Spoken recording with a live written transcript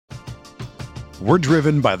We're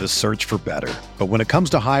driven by the search for better. But when it comes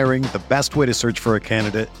to hiring, the best way to search for a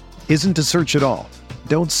candidate isn't to search at all.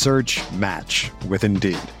 Don't search, match with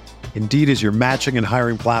Indeed. Indeed is your matching and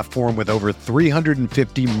hiring platform with over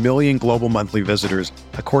 350 million global monthly visitors,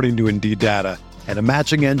 according to Indeed data, and a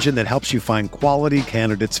matching engine that helps you find quality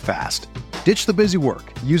candidates fast. Ditch the busy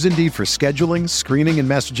work. Use Indeed for scheduling, screening, and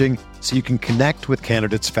messaging so you can connect with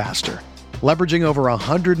candidates faster. Leveraging over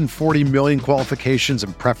 140 million qualifications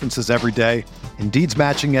and preferences every day, Indeed's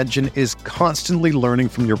matching engine is constantly learning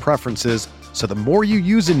from your preferences, so the more you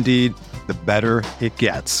use Indeed, the better it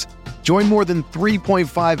gets. Join more than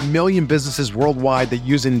 3.5 million businesses worldwide that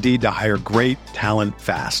use Indeed to hire great talent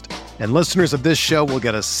fast. And listeners of this show will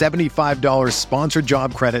get a $75 sponsored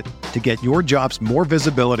job credit to get your jobs more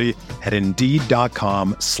visibility at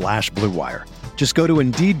Indeed.com/Blue Wire. Just go to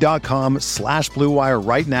Indeed.com/Blue Wire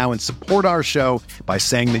right now and support our show by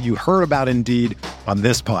saying that you heard about Indeed on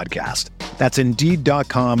this podcast. That's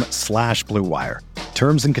Indeed.com/Blue Wire.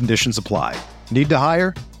 Terms and conditions apply. Need to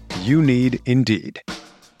hire? You need Indeed.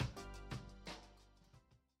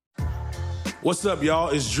 What's up, y'all?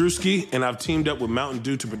 It's Drewski, and I've teamed up with Mountain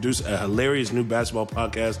Dew to produce a hilarious new basketball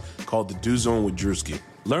podcast called The Dew Zone with Drewski.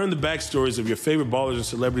 Learn the backstories of your favorite ballers and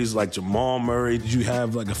celebrities like Jamal Murray. Did you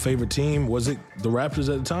have like a favorite team? Was it the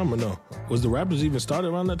Raptors at the time or no? Was the Raptors even started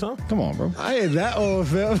around that time? Come on, bro. I ain't that old,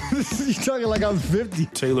 fam. You talking like I'm 50.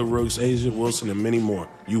 Taylor Rooks, Asia Wilson, and many more.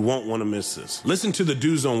 You won't want to miss this. Listen to The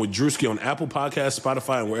Dew Zone with Drewski on Apple Podcasts,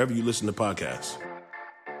 Spotify, and wherever you listen to podcasts.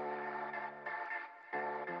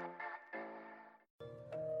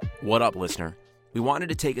 What up, listener? We wanted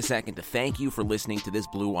to take a second to thank you for listening to this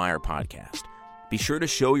Blue Wire podcast. Be sure to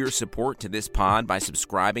show your support to this pod by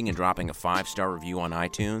subscribing and dropping a 5-star review on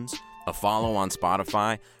iTunes, a follow on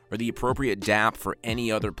Spotify, or the appropriate DAP for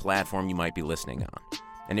any other platform you might be listening on.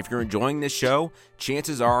 And if you're enjoying this show,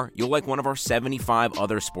 chances are you'll like one of our 75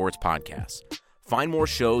 other sports podcasts. Find more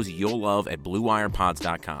shows you'll love at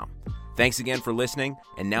BlueWirePods.com. Thanks again for listening,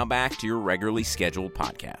 and now back to your regularly scheduled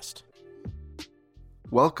podcast.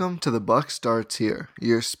 Welcome to The Buck Starts Here,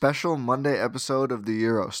 your special Monday episode of the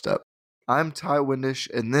Eurostep. I'm Ty Windish,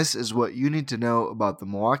 and this is what you need to know about the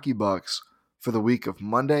Milwaukee Bucks for the week of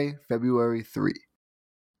Monday, February 3.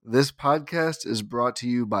 This podcast is brought to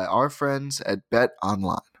you by our friends at Bet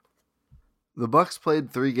Online. The Bucks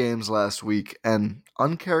played 3 games last week and,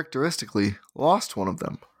 uncharacteristically, lost one of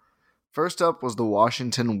them. First up was the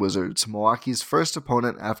Washington Wizards, Milwaukee's first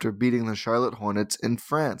opponent after beating the Charlotte Hornets in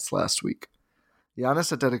France last week.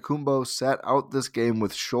 Giannis Antetokounmpo sat out this game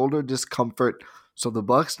with shoulder discomfort, so the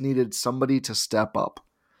Bucks needed somebody to step up.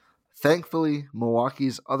 Thankfully,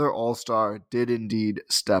 Milwaukee's other all-star did indeed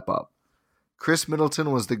step up. Chris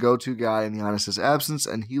Middleton was the go-to guy in Giannis' absence,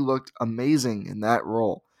 and he looked amazing in that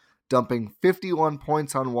role, dumping 51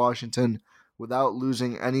 points on Washington without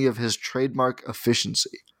losing any of his trademark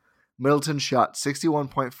efficiency. Middleton shot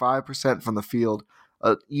 61.5% from the field,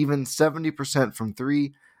 even 70% from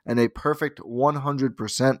 3, and a perfect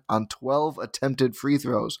 100% on 12 attempted free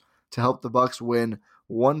throws to help the Bucks win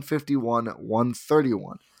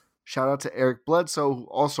 151-131. Shout out to Eric Bledsoe, who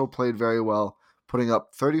also played very well, putting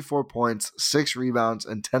up 34 points, 6 rebounds,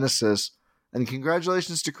 and 10 assists. And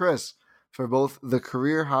congratulations to Chris for both the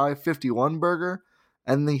career-high 51 burger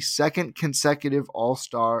and the second consecutive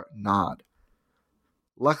All-Star nod.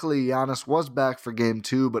 Luckily, Giannis was back for Game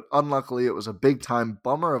 2, but unluckily it was a big-time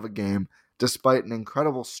bummer of a game despite an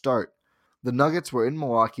incredible start. The Nuggets were in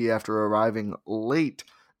Milwaukee after arriving late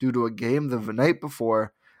due to a game the night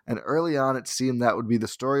before, and early on it seemed that would be the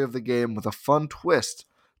story of the game with a fun twist.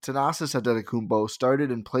 Thanasis Antetokounmpo started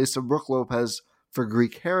in place of Brook Lopez for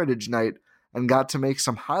Greek Heritage Night and got to make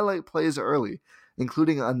some highlight plays early,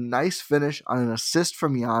 including a nice finish on an assist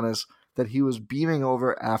from Giannis that he was beaming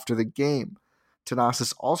over after the game.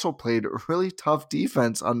 Thanasis also played really tough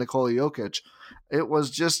defense on Nikola Jokic. It was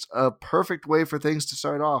just a perfect way for things to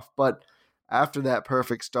start off, but after that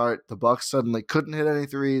perfect start, the Bucks suddenly couldn't hit any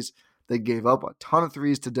threes. They gave up a ton of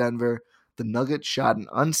threes to Denver. The Nuggets shot an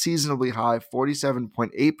unseasonably high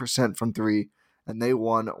 47.8% from 3, and they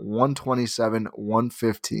won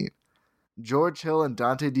 127-115. George Hill and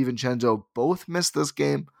Dante DiVincenzo both missed this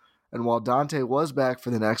game, and while Dante was back for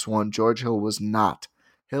the next one, George Hill was not.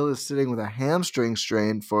 Hill is sitting with a hamstring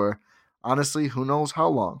strain for, honestly, who knows how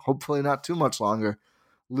long. Hopefully not too much longer.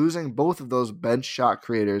 Losing both of those bench shot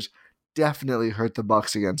creators definitely hurt the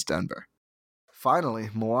Bucks against Denver. Finally,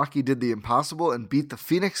 Milwaukee did the impossible and beat the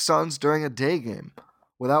Phoenix Suns during a day game.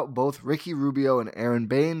 Without both Ricky Rubio and Aaron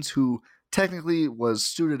Baines, who technically was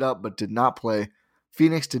suited up but did not play,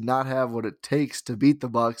 Phoenix did not have what it takes to beat the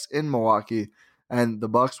Bucks in Milwaukee, and the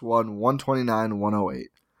Bucks won 129-108.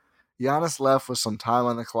 Giannis left with some time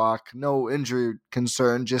on the clock, no injury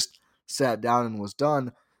concern, just sat down and was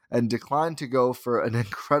done, and declined to go for an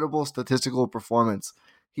incredible statistical performance.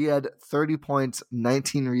 He had 30 points,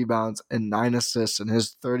 19 rebounds, and 9 assists in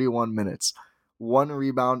his 31 minutes. 1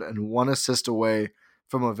 rebound and 1 assist away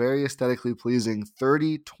from a very aesthetically pleasing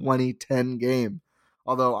 30-20-10 game.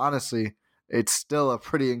 Although, honestly, it's still a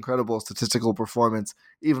pretty incredible statistical performance,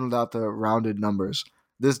 even without the rounded numbers.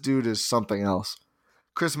 This dude is something else.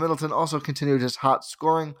 Chris Middleton also continued his hot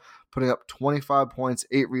scoring, putting up 25 points,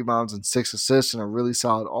 8 rebounds, and 6 assists in a really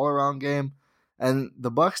solid all-around game. And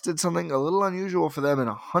the Bucks did something a little unusual for them in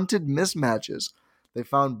hunted mismatches. They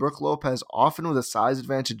found Brook Lopez often with a size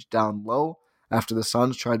advantage down low after the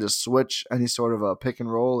Suns tried to switch any sort of a pick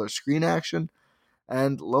and roll or screen action.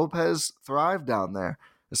 And Lopez thrived down there,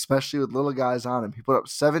 especially with little guys on him. He put up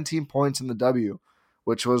 17 points in the W,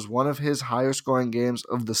 which was one of his higher scoring games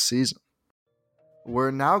of the season.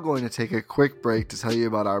 We're now going to take a quick break to tell you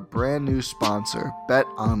about our brand new sponsor,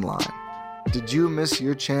 BetOnline. Did you miss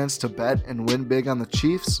your chance to bet and win big on the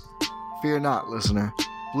Chiefs? Fear not, listener.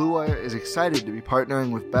 Blue Wire is excited to be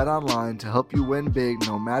partnering with BetOnline to help you win big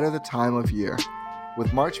no matter the time of year.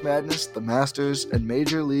 With March Madness, the Masters, and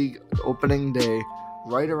Major League opening day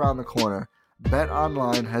right around the corner,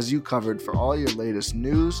 BetOnline has you covered for all your latest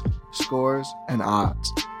news, scores, and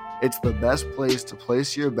odds. It's the best place to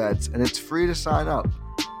place your bets, and it's free to sign up.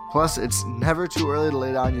 Plus, it's never too early to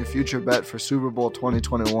lay down your future bet for Super Bowl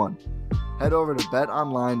 2021. Head over to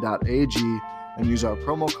betonline.ag and use our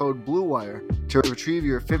promo code BLUEWIRE to retrieve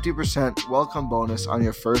your 50% welcome bonus on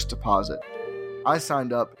your first deposit. I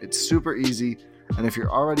signed up, it's super easy, and if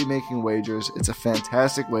you're already making wagers, it's a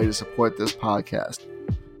fantastic way to support this podcast.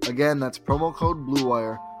 Again, that's promo code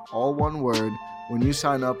BLUEWIRE, all one word, when you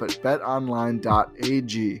sign up at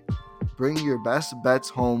betonline.ag. Bring your best bets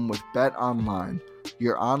home with BetOnline,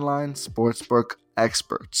 your online sportsbook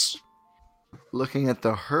experts. Looking at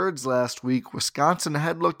the Herds last week, Wisconsin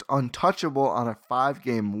had looked untouchable on a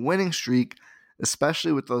 5-game winning streak,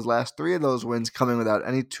 especially with those last 3 of those wins coming without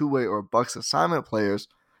any two-way or Bucks assignment players.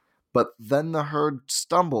 But then the Herd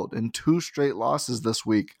stumbled in 2 straight losses this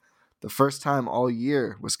week, the first time all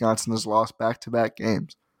year Wisconsin has lost back-to-back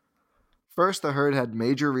games. First, the Herd had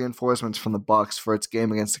major reinforcements from the Bucks for its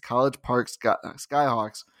game against the College Park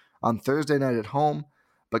Skyhawks on Thursday night at home,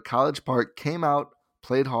 but College Park came out,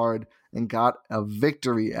 played hard, and got a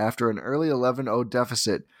victory after an early 11-0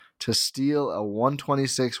 deficit to steal a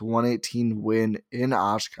 126-118 win in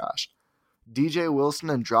Oshkosh. DJ Wilson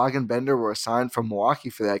and Dragan Bender were assigned from Milwaukee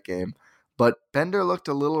for that game, but Bender looked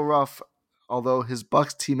a little rough, although his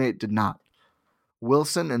Bucks teammate did not.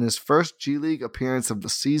 Wilson, in his first G League appearance of the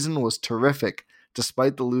season, was terrific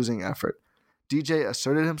despite the losing effort. DJ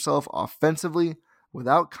asserted himself offensively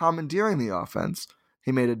without commandeering the offense.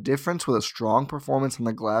 He made a difference with a strong performance on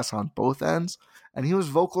the glass on both ends, and he was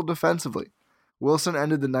vocal defensively. Wilson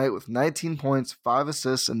ended the night with 19 points, 5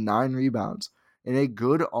 assists, and 9 rebounds in a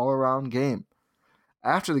good all-around game.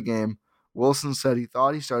 After the game, Wilson said he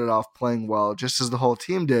thought he started off playing well just as the whole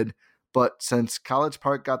team did, but since College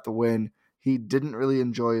Park got the win, he didn't really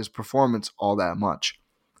enjoy his performance all that much.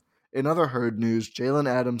 In other Herd news, Jalen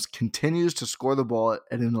Adams continues to score the ball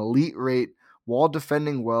at an elite rate while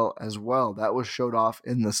defending well as well. That was showed off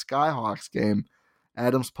in the Skyhawks game.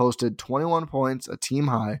 Adams posted 21 points, a team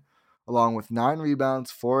high, along with 9 rebounds,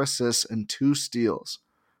 4 assists, and 2 steals.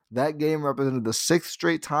 That game represented the 6th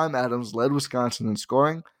straight time Adams led Wisconsin in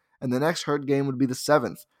scoring, and the next Herd game would be the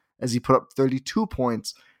 7th, as he put up 32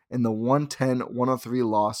 points in the 110-103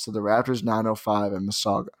 loss to the Raptors 905 in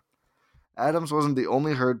Mississauga. Adams wasn't the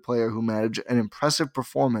only Herd player who managed an impressive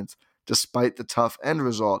performance despite the tough end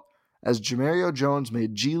result, as Jamario Jones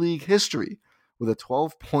made G League history with a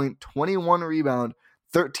 12-point, 21-rebound,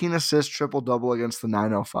 13-assist triple-double against the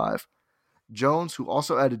 905. Jones, who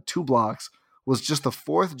also added 2 blocks, was just the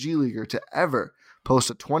 4th G Leaguer to ever post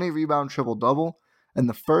a 20-rebound triple-double and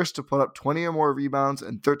the first to put up 20 or more rebounds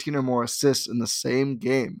and 13 or more assists in the same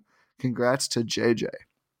game. Congrats to JJ.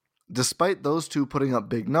 Despite those two putting up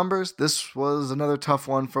big numbers, this was another tough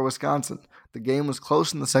one for Wisconsin. The game was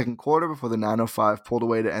close in the second quarter before the 905 pulled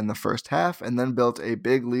away to end the first half and then built a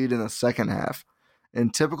big lead in the second half.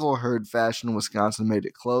 In typical Herd fashion, Wisconsin made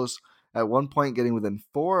it close, at one point getting within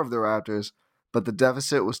 4 of the Raptors, but the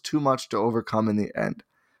deficit was too much to overcome in the end.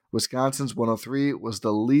 Wisconsin's 103 was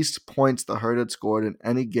the least points the Herd had scored in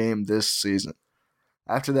any game this season.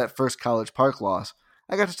 After that first College Park loss,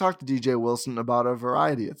 I got to talk to DJ Wilson about a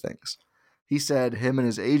variety of things. He said him and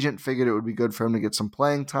his agent figured it would be good for him to get some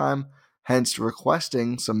playing time, hence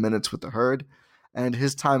requesting some minutes with the Herd, and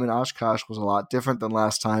his time in Oshkosh was a lot different than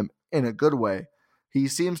last time in a good way. He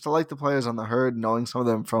seems to like the players on the Herd, knowing some of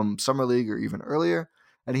them from Summer League or even earlier,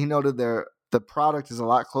 and he noted the product is a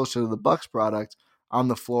lot closer to the Bucks product on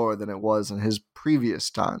the floor than it was in his previous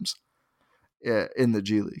times in the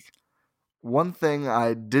G League. One thing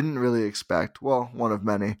I didn't really expect, well, one of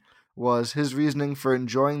many, was his reasoning for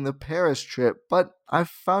enjoying the Paris trip, but I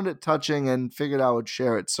found it touching and figured I would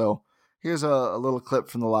share it, so here's a little clip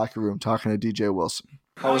from the locker room talking to DJ Wilson.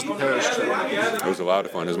 How was the Paris trip? It was a lot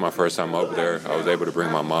of fun. It was my first time over there. I was able to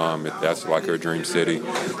bring my mom. That's like her dream city.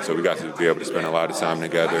 So we got to be able to spend a lot of time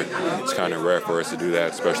together. It's kind of rare for us to do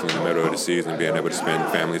that, especially in the middle of the season, being able to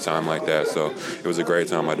spend family time like that. So it was a great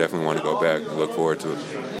time. I definitely want to go back and look forward to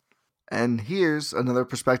it. And here's another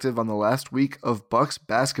perspective on the last week of Bucks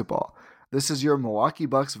basketball. This is your Milwaukee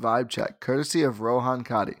Bucks vibe check, courtesy of Rohan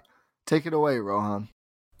Kadi. Take it away, Rohan.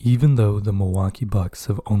 Even though the Milwaukee Bucks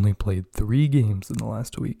have only played 3 games in the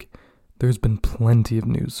last week, there's been plenty of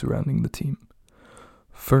news surrounding the team.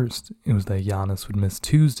 First, it was that Giannis would miss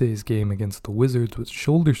Tuesday's game against the Wizards with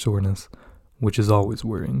shoulder soreness, which is always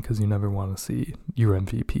worrying because you never want to see your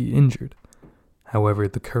MVP injured. However,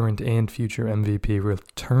 the current and future MVP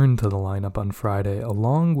returned to the lineup on Friday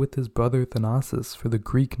along with his brother Thanasis for the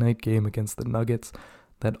Greek night game against the Nuggets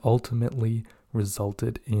that ultimately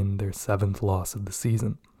resulted in their 7th loss of the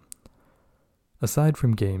season. Aside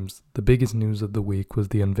from games, the biggest news of the week was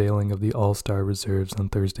the unveiling of the All-Star reserves on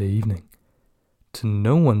Thursday evening. To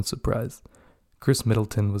no one's surprise, Chris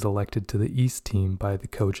Middleton was elected to the East team by the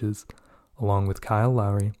coaches, along with Kyle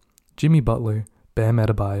Lowry, Jimmy Butler, Bam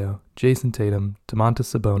Adebayo, Jason Tatum,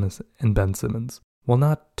 Domantas Sabonis, and Ben Simmons. While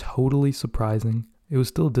not totally surprising, it was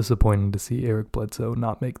still disappointing to see Eric Bledsoe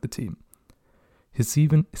not make the team. His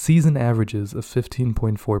season averages of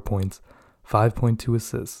 15.4 points, 5.2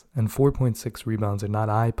 assists, and 4.6 rebounds are not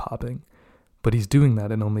eye-popping, but he's doing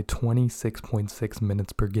that in only 26.6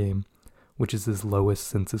 minutes per game, which is his lowest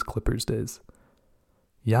since his Clippers days.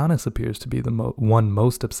 Giannis appears to be the one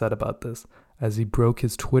most upset about this, as he broke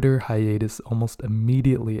his Twitter hiatus almost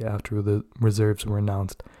immediately after the reserves were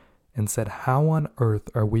announced, and said, "How on earth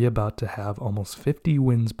are we about to have almost 50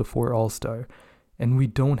 wins before All-Star, and we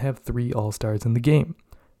don't have 3 All-Stars in the game?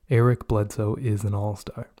 Eric Bledsoe is an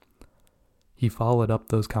All-Star." He followed up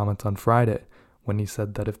those comments on Friday when he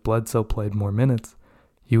said that if Bledsoe played more minutes,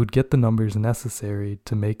 he would get the numbers necessary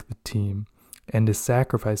to make the team and is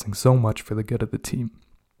sacrificing so much for the good of the team.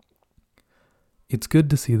 It's good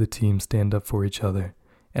to see the team stand up for each other,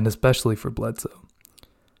 and especially for Bledsoe.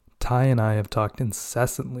 Ty and I have talked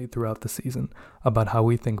incessantly throughout the season about how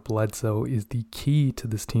we think Bledsoe is the key to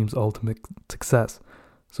this team's ultimate success,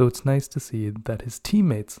 so it's nice to see that his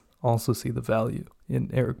teammates also see the value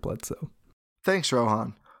in Eric Bledsoe. Thanks,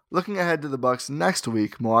 Rohan. Looking ahead to the Bucks next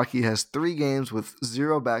week, Milwaukee has 3 games with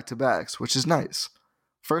 0 back-to-backs, which is nice.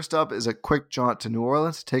 First up is a quick jaunt to New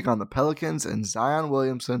Orleans to take on the Pelicans and Zion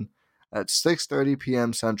Williamson at 6:30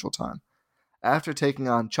 p.m. Central Time. After taking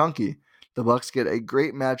on Chunky, the Bucks get a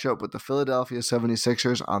great matchup with the Philadelphia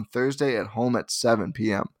 76ers on Thursday at home at 7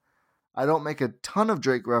 p.m. I don't make a ton of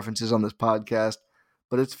Drake references on this podcast,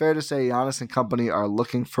 but it's fair to say Giannis and company are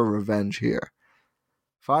looking for revenge here.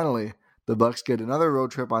 Finally, the Bucks get another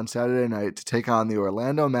road trip on Saturday night to take on the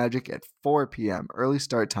Orlando Magic at 4 p.m., early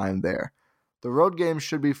start time there. The road game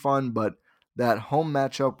should be fun, but that home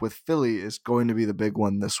matchup with Philly is going to be the big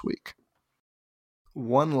one this week.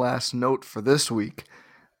 One last note for this week.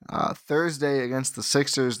 Thursday against the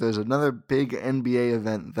Sixers, there's another big NBA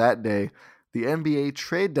event that day. The NBA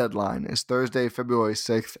trade deadline is Thursday, February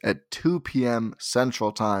 6th at 2 p.m.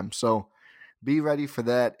 Central Time, so be ready for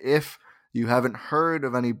that. If you haven't heard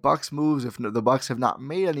of any Bucks moves, if the Bucks have not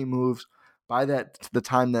made any moves by the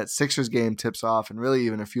time that Sixers game tips off, and really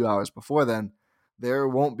even a few hours before then, there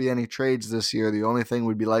won't be any trades this year. The only thing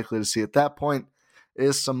we'd be likely to see at that point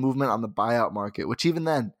is some movement on the buyout market, which even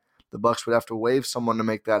then, the Bucks would have to waive someone to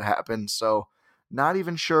make that happen. So not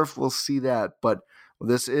even sure if we'll see that, but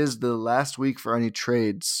this is the last week for any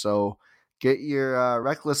trades. So get your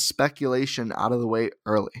reckless speculation out of the way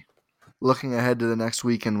early. Looking ahead to the next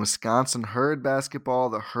week in Wisconsin Herd basketball,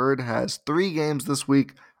 the Herd has 3 games this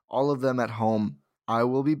week, all of them at home. I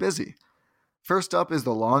will be busy. First up is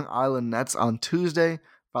the Long Island Nets on Tuesday,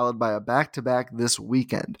 followed by a back-to-back this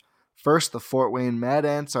weekend. First, the Fort Wayne Mad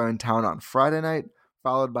Ants are in town on Friday night,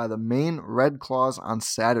 followed by the Maine Red Claws on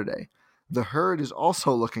Saturday. The Herd is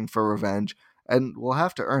also looking for revenge, and will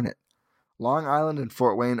have to earn it. Long Island and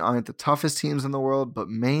Fort Wayne aren't the toughest teams in the world, but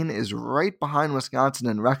Maine is right behind Wisconsin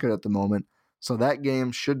in record at the moment, so that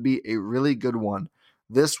game should be a really good one.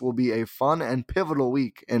 This will be a fun and pivotal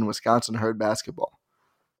week in Wisconsin Herd basketball.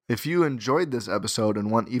 If you enjoyed this episode and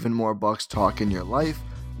want even more Bucks talk in your life,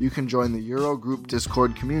 you can join the Euro Group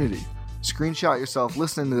Discord community. Screenshot yourself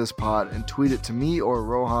listening to this pod and tweet it to me or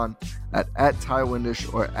Rohan at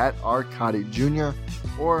TyWindish or at Arkady Jr.,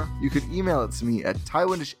 or you could email it to me at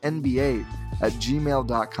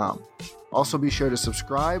TyWindishNBA@gmail.com. Also be sure to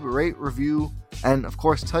subscribe, rate, review, and of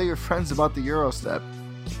course tell your friends about the Eurostep.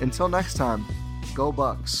 Until next time, go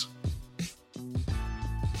Bucks.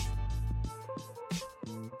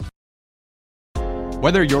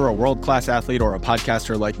 Whether you're a world-class athlete or a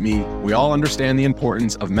podcaster like me, we all understand the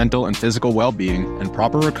importance of mental and physical well-being and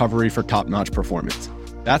proper recovery for top-notch performance.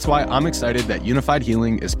 That's why I'm excited that Unified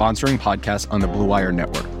Healing is sponsoring podcasts on the Blue Wire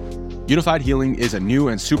Network. Unified Healing is a new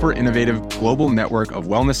and super innovative global network of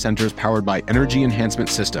wellness centers powered by Energy Enhancement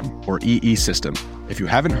System, or EE System. If you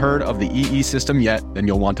haven't heard of the EE System yet, then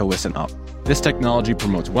you'll want to listen up. This technology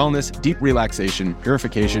promotes wellness, deep relaxation,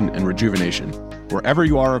 purification, and rejuvenation. Wherever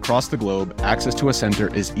you are across the globe, access to a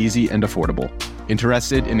center is easy and affordable.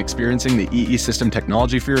 Interested in experiencing the EE System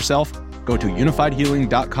technology for yourself? Go to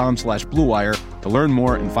unifiedhealing.com/bluewire to learn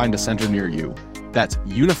more and find a center near you. That's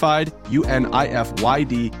unified,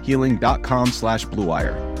 UNIFYD,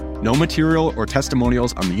 healing.com/bluewire. No material or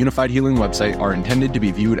testimonials on the Unified Healing website are intended to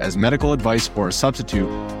be viewed as medical advice or a substitute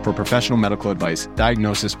for professional medical advice,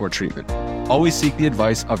 diagnosis, or treatment. Always seek the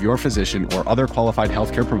advice of your physician or other qualified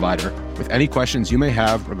healthcare provider with any questions you may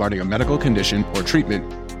have regarding a medical condition or treatment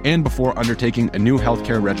and before undertaking a new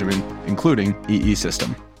healthcare regimen, including EE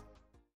System.